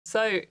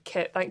So,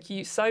 Kit, thank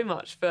you so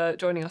much for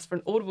joining us for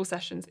an Audible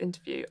Sessions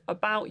interview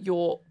about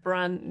your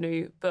brand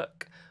new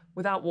book,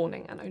 Without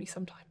Warning and Only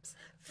Sometimes.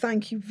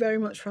 Thank you very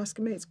much for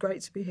asking me. It's great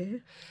to be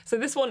here. So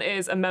this one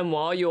is a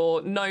memoir.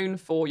 You're known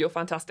for your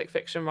fantastic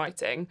fiction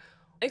writing.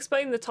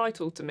 Explain the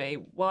title to me.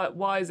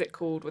 Why is it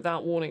called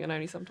Without Warning and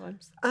Only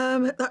Sometimes?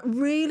 That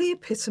really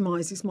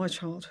epitomises my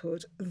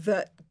childhood,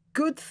 that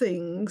good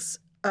things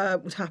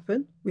would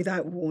happen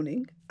without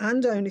warning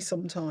and only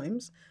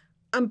sometimes,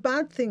 and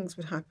bad things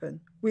would happen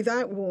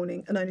without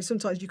warning and only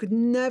sometimes. You could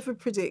never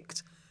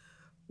predict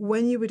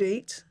when you would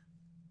eat,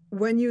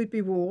 when you would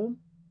be warm,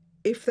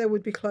 if there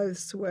would be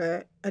clothes to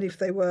wear, and if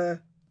they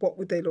were, what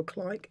would they look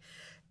like.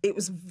 It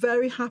was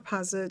very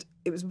haphazard,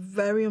 it was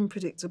very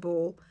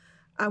unpredictable,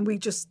 and we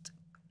just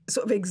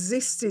sort of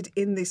existed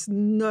in this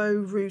no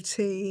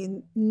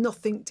routine,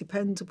 nothing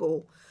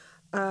dependable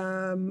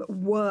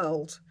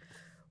world,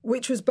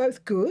 which was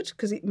both good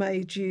because it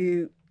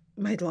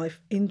made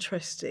life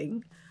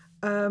interesting,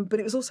 but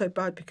it was also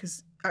bad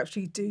because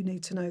actually you do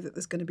need to know that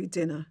there's going to be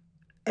dinner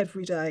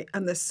every day,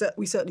 and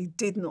we certainly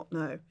did not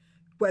know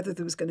whether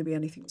there was going to be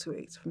anything to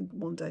eat from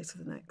one day to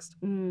the next.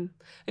 And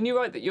you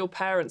write that your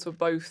parents were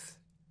both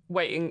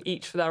waiting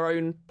each for their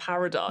own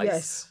paradise.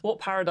 Yes. What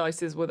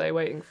paradises were they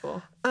waiting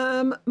for?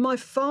 My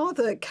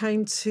father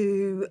came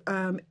to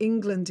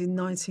England in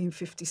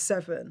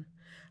 1957,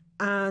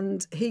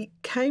 and he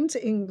came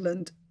to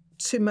England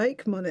to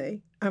make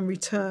money and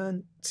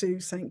return to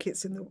St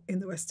Kitts in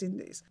the West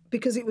Indies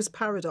because it was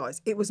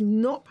paradise. It was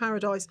not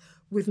paradise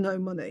with no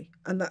money,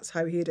 and that's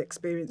how he had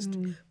experienced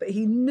it. But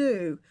he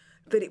knew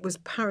that it was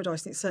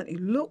paradise, and it certainly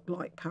looked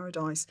like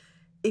paradise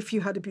if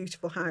you had a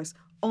beautiful house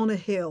on a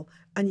hill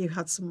and you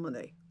had some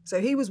money.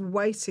 So he was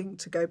waiting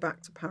to go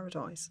back to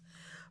paradise.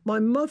 My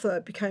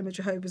mother became a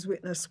Jehovah's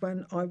Witness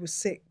when I was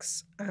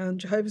 6, and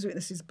Jehovah's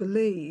Witnesses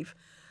believe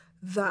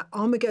that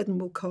Armageddon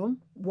will come,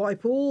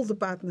 wipe all the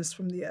badness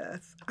from the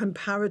earth, and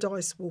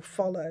paradise will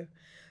follow.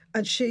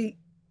 And she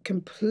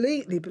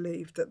completely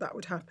believed that that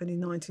would happen in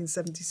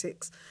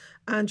 1976.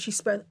 And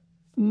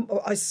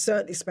I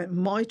certainly spent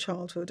my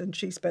childhood, and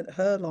she spent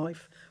her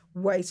life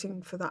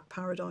waiting for that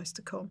paradise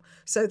to come.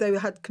 So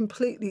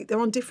they're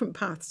on different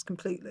paths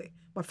completely.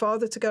 My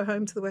father to go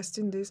home to the West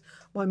Indies,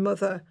 my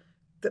mother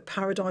that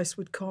paradise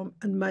would come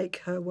and make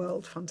her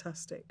world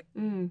fantastic.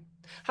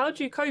 How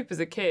do you cope as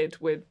a kid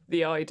with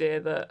the idea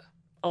that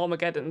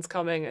Armageddon's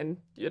coming and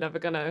you're never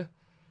going to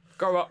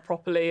grow up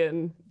properly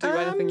and do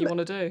anything you want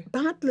to do?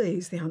 Badly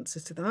is the answer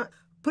to that.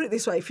 Put it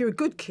this way, if you're a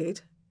good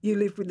kid, you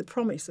live with the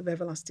promise of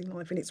everlasting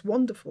life, and it's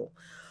wonderful.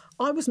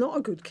 I was not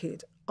a good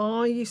kid.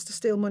 I used to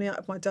steal money out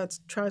of my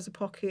dad's trouser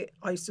pocket.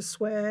 I used to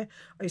swear.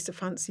 I used to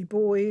fancy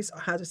boys.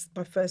 I had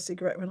my first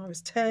cigarette when I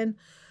was 10.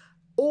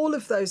 All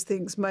of those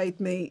things made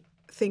me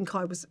think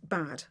I was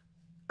bad.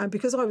 And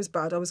because I was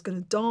bad, I was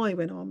going to die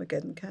when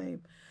Armageddon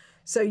came.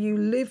 So you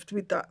lived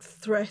with that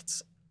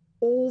threat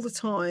all the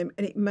time,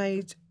 and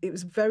it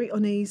was a very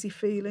uneasy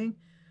feeling.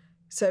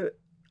 So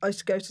I used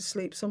to go to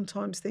sleep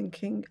sometimes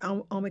thinking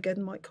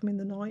Armageddon might come in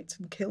the night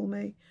and kill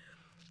me.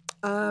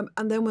 And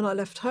then when I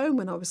left home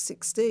when I was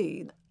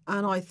 16,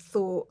 and I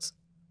thought,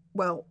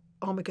 well,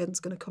 Armageddon's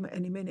going to come at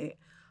any minute,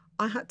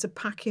 I had to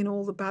pack in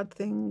all the bad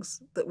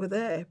things that were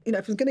there. You know,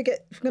 if I'm going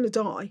to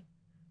die,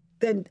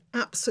 then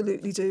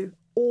absolutely do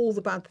all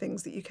the bad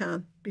things that you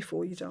can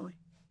before you die.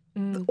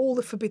 All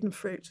the forbidden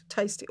fruit,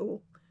 taste it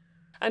all.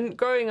 And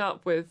growing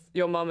up with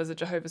your mum as a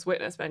Jehovah's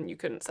Witness meant you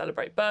couldn't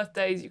celebrate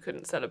birthdays, you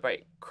couldn't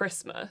celebrate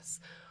Christmas.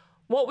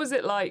 What was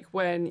it like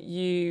when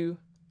you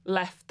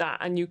left that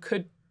and you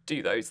could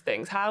do those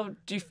things? How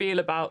do you feel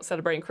about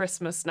celebrating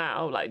Christmas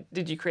now? Like,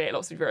 did you create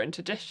lots of your own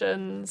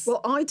traditions?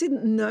 Well, I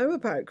didn't know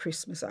about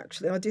Christmas,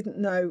 actually. I didn't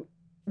know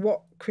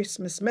what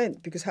Christmas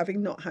meant because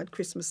having not had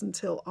Christmas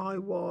until I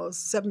was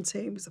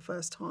 17 was the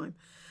first time.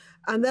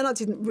 And then I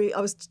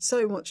was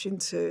so much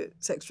into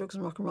sex, drugs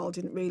and rock and roll, I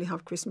didn't really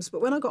have Christmas.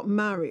 But when I got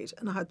married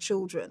and I had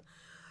children,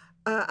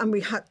 and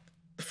we had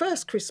the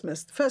first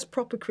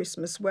proper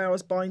Christmas where I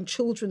was buying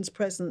children's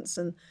presents,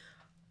 and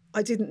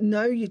I didn't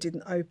know you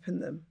didn't open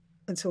them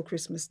until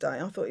Christmas Day.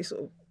 I thought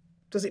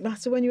does it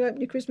matter when you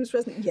open your Christmas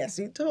present? Yes,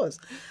 it does.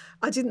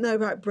 I didn't know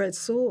about bread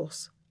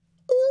sauce.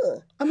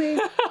 Ugh. I mean,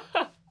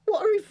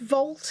 what a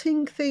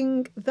revolting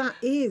thing that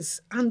is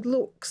and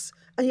looks.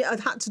 And yet I'd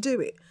had to do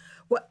it.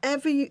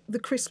 Whatever the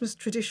Christmas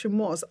tradition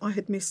was, I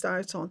had missed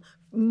out on.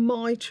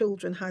 My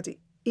children had it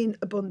in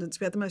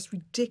abundance. We had the most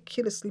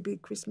ridiculously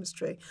big Christmas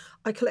tree.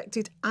 I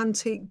collected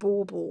antique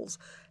baubles,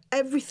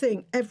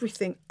 everything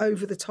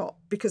over the top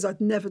because I'd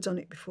never done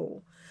it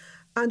before.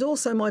 And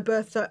also my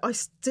birthday, I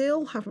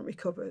still haven't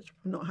recovered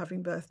from not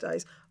having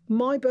birthdays.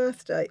 My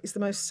birthday is the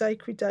most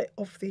sacred day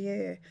of the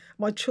year.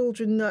 My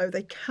children know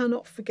they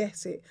cannot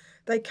forget it.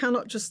 They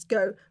cannot just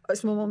go, oh,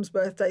 it's my mum's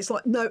birthday. It's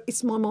like, no,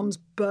 it's my mum's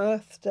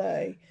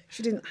birthday.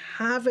 She didn't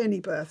have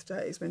any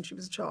birthdays when she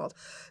was a child.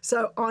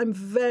 So I'm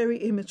very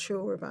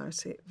immature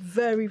about it.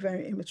 Very,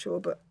 very immature.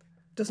 But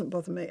Doesn't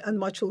bother me. And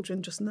my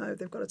children just know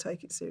they've got to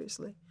take it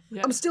seriously.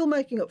 Yeah. I'm still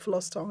making up for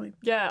lost time.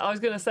 Yeah, I was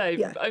going to say,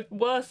 Yeah.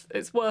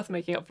 It's worth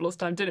making up for lost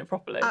time, doing it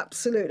properly.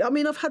 Absolutely. I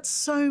mean, I've had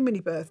so many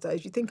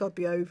birthdays. You'd think I'd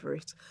be over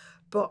it,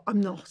 but I'm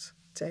not.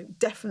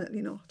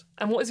 Definitely not.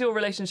 And what is your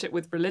relationship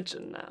with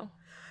religion now?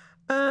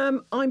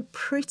 I'm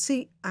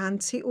pretty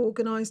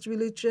anti-organised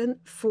religion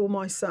for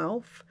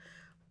myself.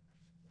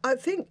 I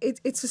think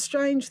it's a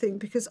strange thing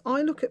because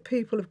I look at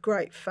people of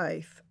great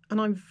faith and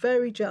I'm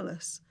very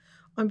jealous.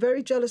 I'm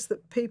very jealous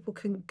that people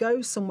can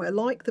go somewhere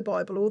like the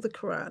Bible or the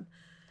Quran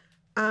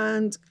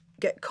and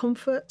get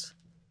comfort,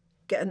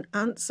 get an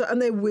answer,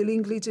 and they're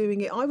willingly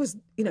doing it. I was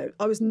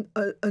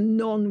a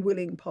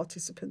non-willing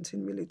participant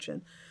in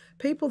religion.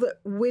 People that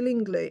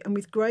willingly and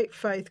with great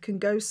faith can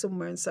go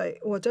somewhere and say,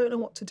 oh, I don't know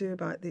what to do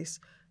about this.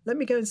 Let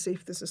me go and see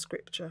if there's a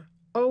scripture.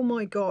 Oh,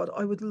 my God,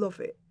 I would love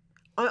it.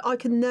 I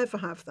can never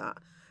have that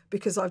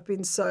because I've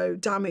been so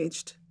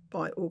damaged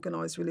by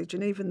organised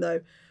religion, even though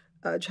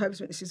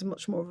Jehovah's Witnesses are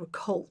much more of a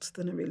cult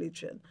than a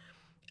religion.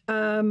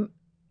 And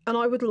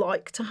I would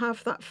like to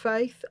have that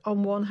faith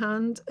on one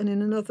hand, and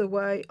in another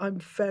way, I'm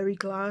very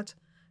glad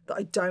that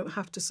I don't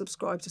have to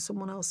subscribe to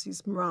someone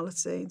else's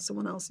morality and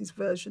someone else's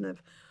version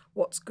of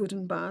what's good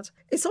and bad.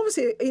 It's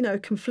obviously, a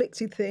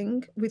conflicted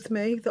thing with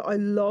me that I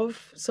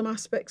love some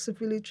aspects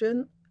of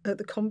religion,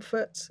 the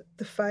comfort,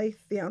 the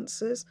faith, the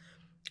answers,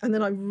 and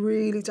then I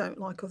really don't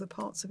like other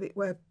parts of it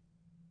where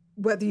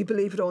whether you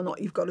believe it or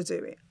not, you've got to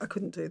do it. I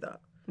couldn't do that.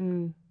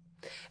 Mm.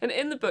 And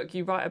in the book,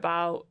 you write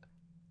about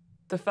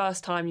the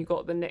first time you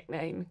got the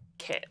nickname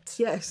Kit.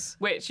 Yes.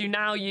 Which you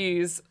now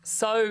use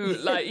so,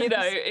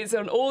 it's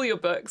on all your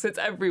books, it's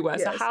everywhere.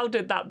 Yes. So how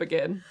did that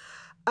begin?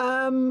 We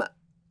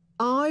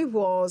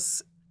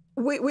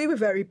were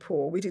very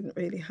poor. We didn't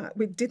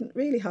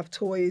really have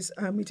toys,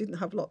 and we didn't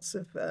have lots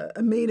of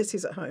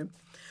amenities at home.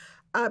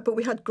 But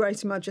we had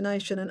great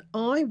imagination, and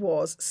I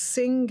was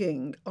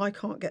singing I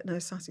Can't Get No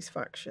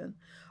Satisfaction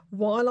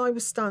while I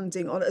was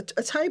standing on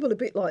a table a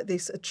bit like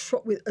this,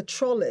 with a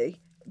trolley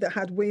that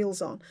had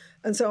wheels on.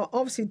 And so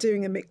obviously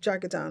doing a Mick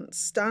Jagger dance,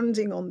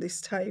 standing on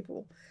this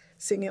table,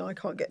 singing I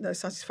Can't Get No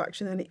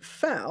Satisfaction, and it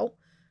fell,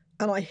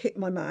 and I hit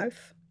my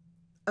mouth.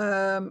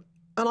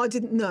 And I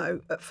didn't know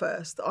at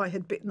first that I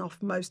had bitten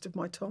off most of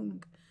my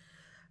tongue.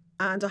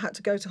 And I had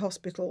to go to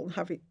hospital and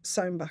have it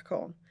sewn back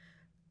on.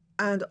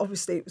 And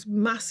obviously it was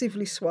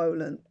massively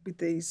swollen with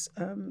these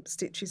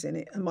stitches in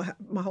it, and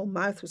my whole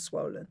mouth was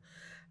swollen.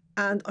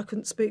 And I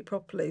couldn't speak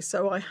properly.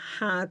 So I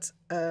had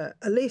a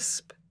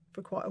lisp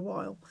for quite a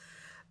while.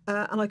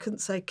 And I couldn't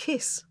say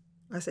kiss.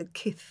 I said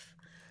kith.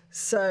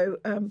 So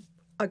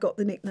I got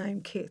the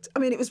nickname Kit. I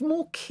mean, it was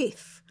more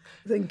kith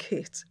than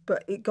Kit,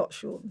 but it got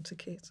shortened to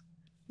Kit.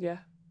 Yeah.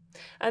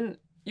 And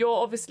you're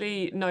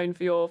obviously known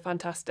for your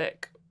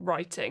fantastic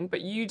writing,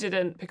 but you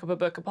didn't pick up a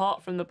book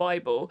apart from the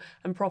Bible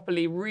and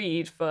properly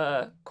read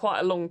for quite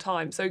a long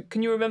time. So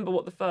can you remember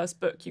what the first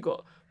book you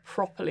got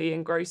properly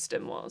engrossed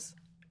in was?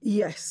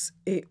 Yes,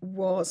 it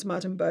was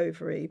Madame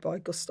Bovary by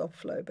Gustave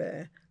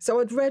Flaubert. So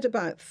I'd read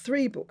about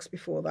 3 books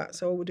before that,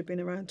 so I would have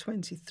been around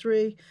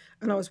 23,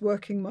 and I was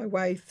working my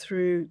way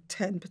through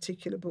 10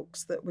 particular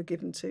books that were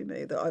given to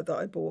me, that I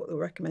bought, that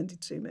were recommended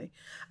to me.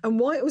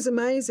 And why it was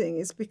amazing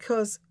is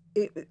because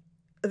the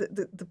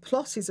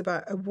plot is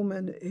about a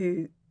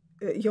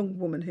young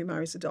woman who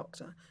marries a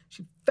doctor.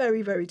 She's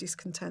very, very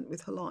discontent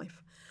with her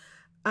life.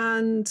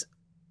 And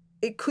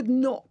it could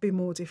not be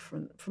more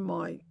different from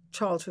my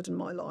childhood and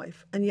my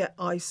life, and yet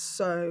I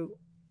so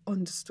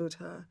understood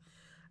her,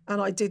 and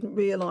I didn't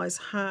realise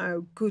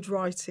how good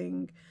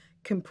writing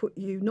can put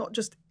you not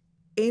just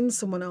in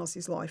someone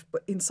else's life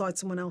but inside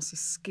someone else's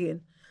skin.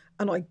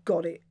 And I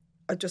got it.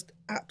 I just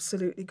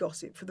absolutely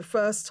got it. For the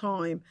first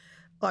time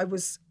I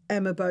was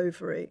Emma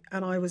Bovary,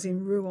 and I was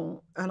in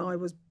Rouen, and I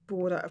was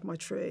bored out of my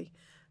tree,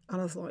 and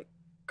I was like,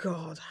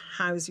 God,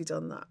 how has he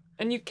done that?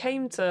 And you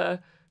came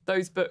to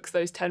those books,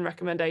 those 10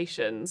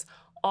 recommendations,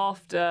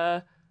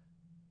 after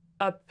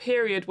a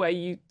period where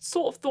you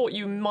sort of thought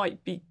you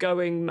might be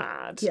going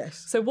mad.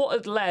 Yes. So what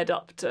had led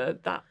up to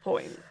that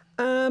point?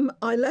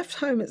 I left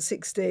home at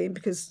 16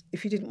 because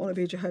if you didn't want to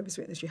be a Jehovah's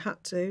Witness, you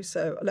had to.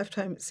 So I left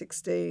home at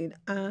 16,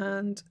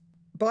 and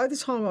by the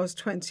time I was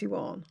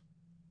 21,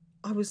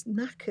 I was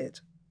knackered.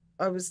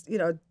 I was,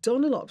 I'd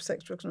done a lot of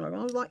sex, drugs and rock.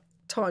 I was like,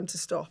 time to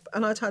stop.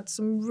 And I'd had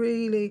some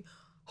really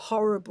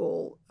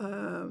horrible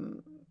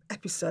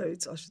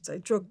episodes, I should say,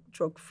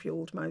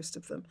 drug-fueled, most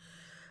of them.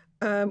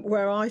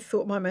 Where I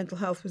thought my mental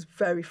health was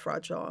very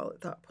fragile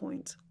at that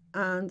point.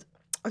 And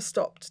I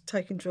stopped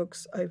taking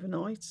drugs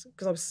overnight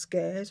because I was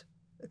scared.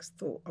 I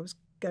thought I was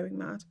going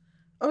mad.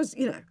 I was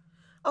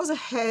a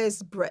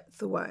hair's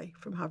breadth away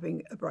from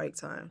having a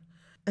breakdown.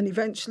 And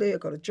eventually I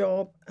got a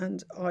job,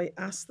 and I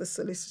asked the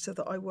solicitor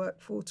that I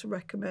worked for to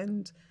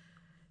recommend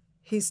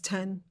his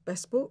 10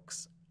 best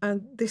books.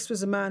 And this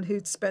was a man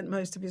who'd spent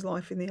most of his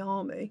life in the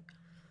army.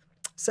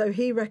 So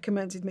he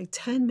recommended me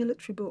 10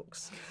 military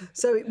books.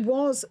 So it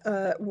was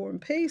War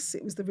and Peace,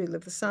 it was The Riddle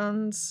of the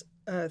Sands,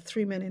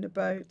 3 Men in a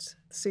Boat,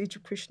 The Siege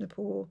of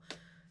Krishnapur,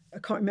 I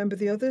can't remember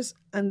the others.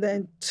 And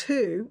then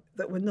 2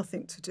 that were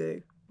nothing to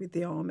do with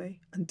the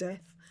army and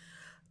death.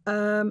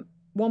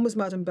 One was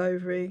Madame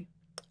Bovary,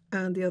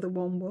 and the other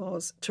one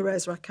was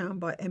Thérèse Raquin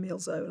by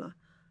Émile Zola.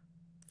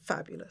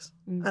 Fabulous.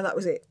 And that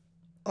was it.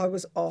 I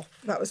was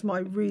off. That was my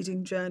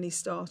reading journey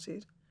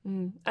started.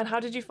 And how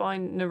did you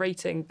find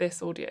narrating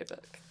this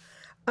audiobook?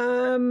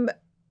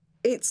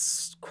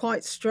 It's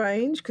quite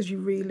strange because you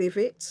relive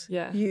it.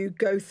 Yeah. You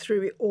go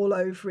through it all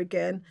over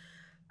again.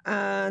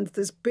 And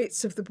there's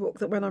bits of the book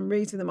that when I'm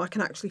reading them, I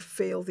can actually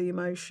feel the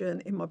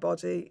emotion in my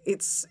body.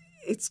 It's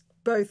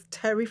both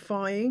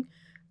terrifying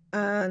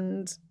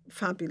and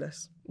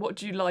fabulous. What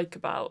do you like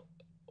about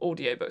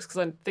audiobooks? Because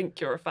I think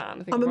you're a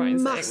fan. I think I'm right a in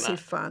saying massive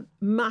fan.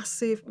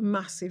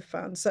 Massive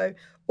fan. So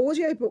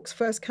audiobooks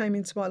first came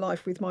into my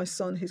life with my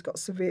son who's got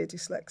severe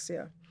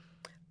dyslexia.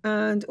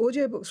 And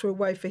audiobooks were a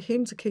way for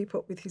him to keep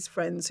up with his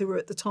friends who were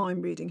at the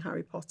time reading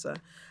Harry Potter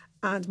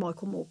and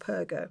Michael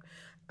Morpurgo.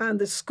 And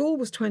the school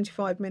was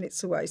 25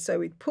 minutes away, so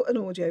we'd put an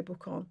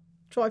audiobook on,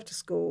 drive to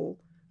school,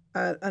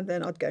 and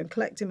then I'd go and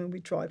collect him and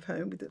we'd drive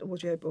home with an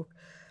audiobook.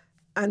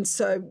 And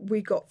so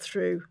we got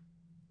through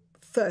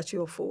 30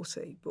 or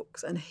 40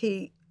 books, and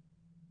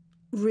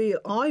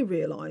I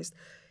realised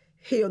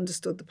he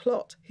understood the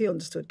plot, he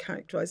understood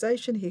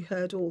characterisation, he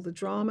heard all the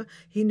drama,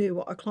 he knew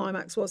what a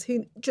climax was. Do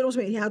you know what I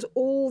mean? He had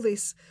all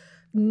this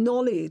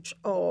knowledge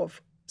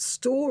of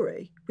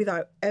story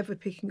without ever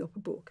picking up a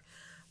book.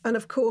 And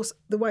of course,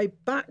 the way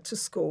back to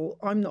school,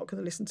 I'm not going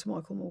to listen to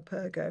Michael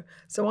Morpurgo.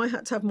 So I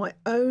had to have my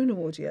own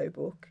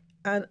audiobook,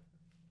 and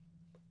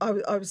I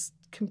was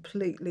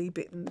completely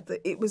bitten.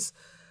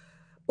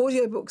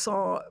 Audiobooks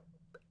are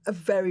a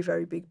very,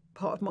 very big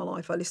part of my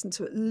life. I listen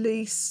to at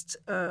least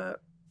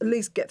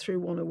get through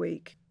one a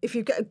week. If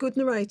you get a good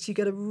narrator, you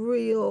get a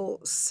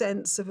real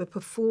sense of a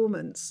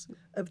performance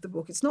of the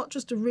book. It's not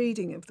just a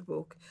reading of the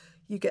book.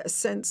 You get a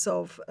sense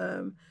of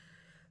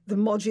the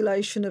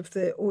modulation of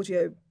the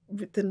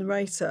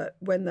narrator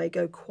when they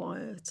go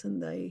quiet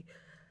and they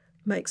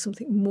make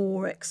something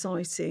more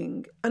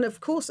exciting. And of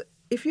course,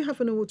 if you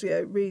have an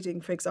audio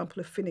reading, for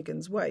example, of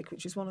Finnegan's Wake,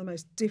 which is one of the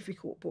most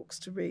difficult books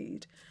to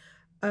read,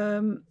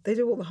 they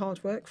do all the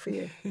hard work for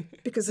you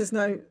because there's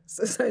no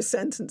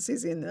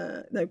sentences in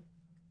no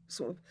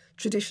sort of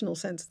traditional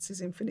sentences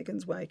in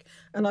Finnegan's Wake.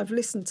 And I've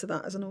listened to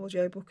that as an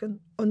audiobook and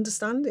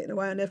understand it in a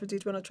way I never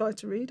did when I tried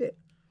to read it.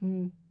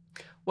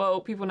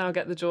 Well, people now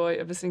get the joy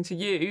of listening to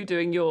you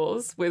doing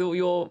yours with all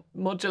your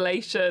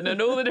modulation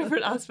and all the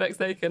different aspects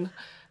they can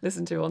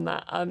listen to on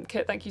that.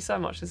 Kit, thank you so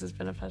much. This has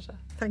been a pleasure.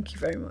 Thank you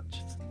very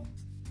much.